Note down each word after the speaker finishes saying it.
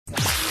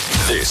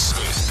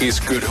This is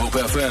Good Hope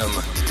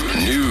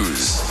FM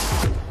News.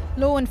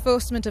 Law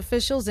enforcement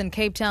officials in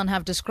Cape Town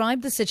have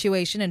described the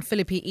situation in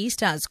Philippi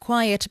East as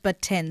quiet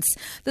but tense.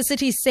 The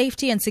city's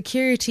safety and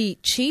security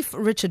chief,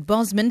 Richard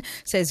Bosman,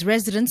 says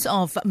residents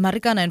of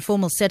Marikana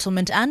Informal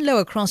Settlement and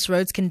Lower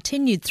Crossroads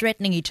continued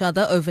threatening each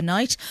other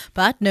overnight,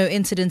 but no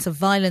incidents of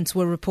violence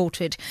were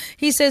reported.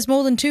 He says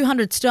more than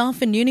 200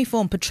 staff in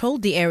uniform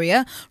patrolled the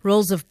area.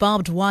 Rolls of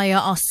barbed wire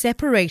are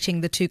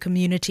separating the two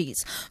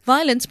communities.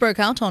 Violence broke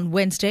out on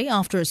Wednesday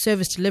after a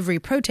service delivery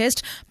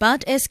protest,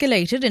 but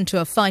escalated into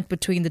a fight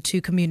between the two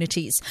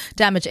communities.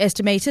 Damage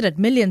estimated at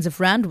millions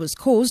of rand was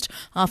caused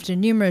after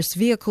numerous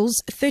vehicles,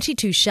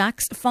 32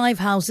 shacks, 5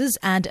 houses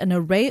and an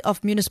array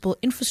of municipal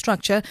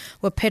infrastructure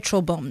were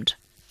petrol bombed.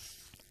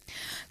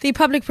 The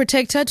Public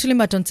Protector, Thuli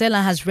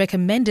Madonsela, has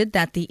recommended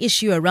that the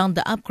issue around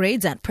the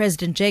upgrades at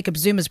President Jacob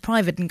Zuma's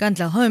private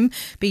Nkandla home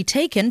be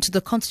taken to the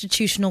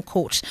Constitutional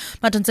Court.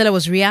 Madonsela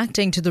was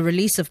reacting to the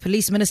release of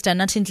Police Minister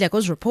Nathi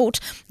Nhleko's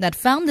report that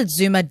found that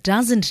Zuma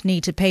doesn't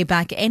need to pay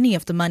back any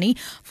of the money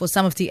for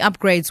some of the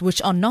upgrades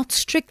which are not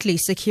strictly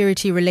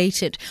security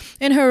related.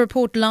 In her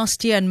report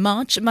last year in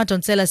March,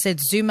 Madonsela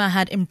said Zuma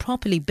had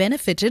improperly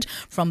benefited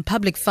from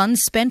public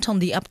funds spent on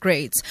the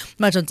upgrades.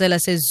 Madonsela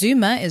says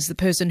Zuma is the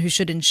person who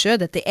should ensure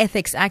that the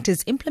Ethics Act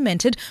is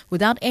implemented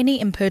without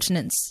any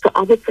impertinence. So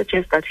I would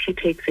suggest that he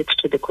takes it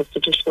to the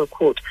Constitutional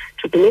Court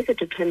to make a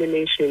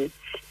determination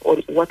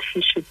on what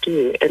he should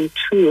do, and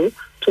two,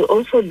 to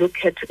also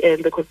look at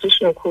the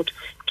Constitutional Court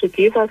to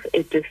give us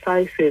a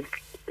decisive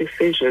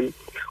decision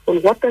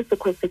on what does the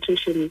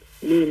Constitution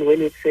mean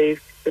when it says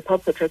the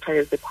Public Protector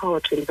has the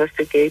power to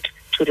investigate,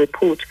 to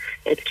report,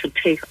 and to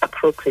take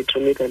appropriate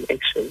remedial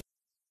action.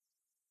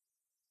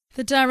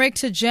 The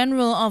Director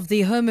General of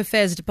the Home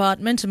Affairs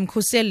Department,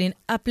 Mkhuseli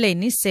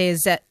Apleni,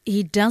 says that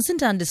he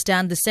doesn't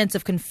understand the sense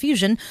of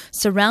confusion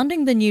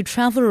surrounding the new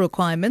travel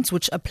requirements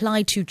which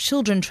apply to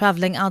children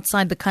travelling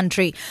outside the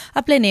country.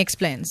 Apleni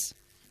explains.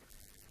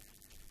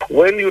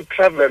 When you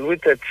travel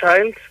with a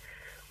child,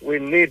 we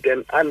need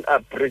an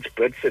unabridged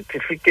birth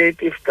certificate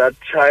if that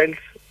child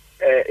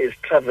is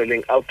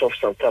travelling out of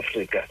South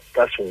Africa.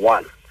 That's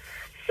one.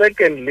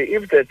 Secondly,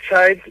 if the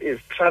child is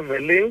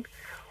travelling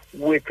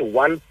with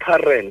one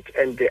parent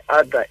and the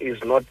other is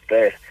not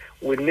there,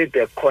 we need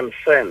the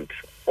consent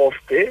of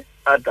the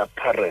other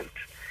parent.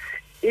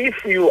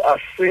 If you are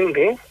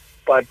single,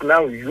 but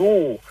now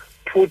you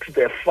put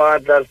the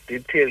father's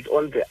details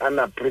on the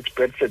unabridged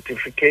birth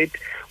certificate,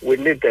 we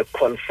need the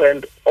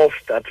consent of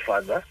that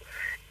father.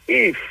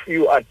 If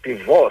you are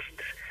divorced,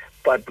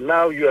 but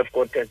now you have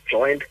got a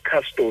joint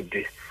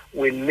custody,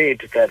 we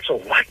need that. So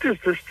what is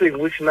this thing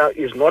which now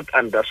is not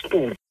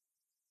understood?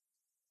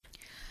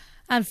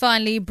 And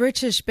finally,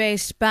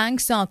 British-based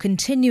banks are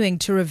continuing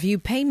to review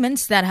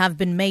payments that have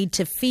been made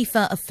to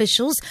FIFA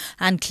officials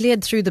and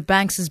cleared through the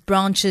banks'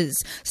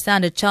 branches.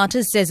 Standard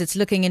Chartered says it's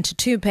looking into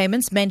 2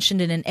 payments mentioned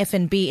in an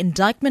FNB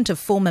indictment of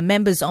former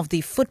members of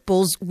the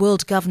football's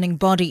world governing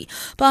body.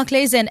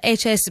 Barclays and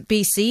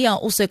HSBC are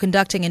also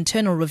conducting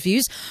internal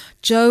reviews.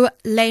 Joe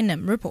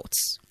Lanham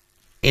reports.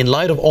 In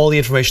light of all the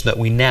information that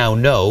we now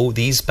know,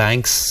 these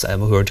banks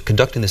who are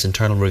conducting this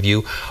internal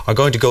review are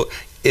going to go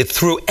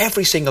through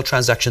every single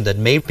transaction that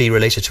may be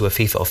related to a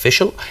FIFA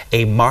official,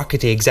 a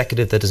marketing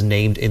executive that is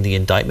named in the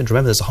indictment.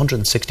 Remember, there's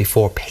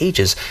 164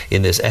 pages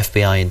in this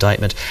FBI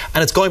indictment,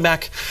 and it's going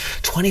back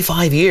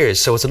 25 years,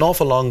 so it's an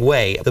awful long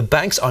way. The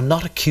banks are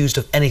not accused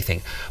of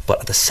anything, but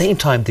at the same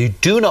time, they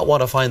do not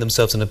want to find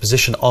themselves in a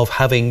position of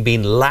having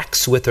been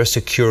lax with their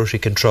security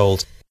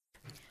controls.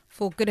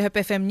 For Good Hope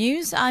FM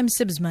News, I'm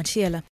Sibs Matiela.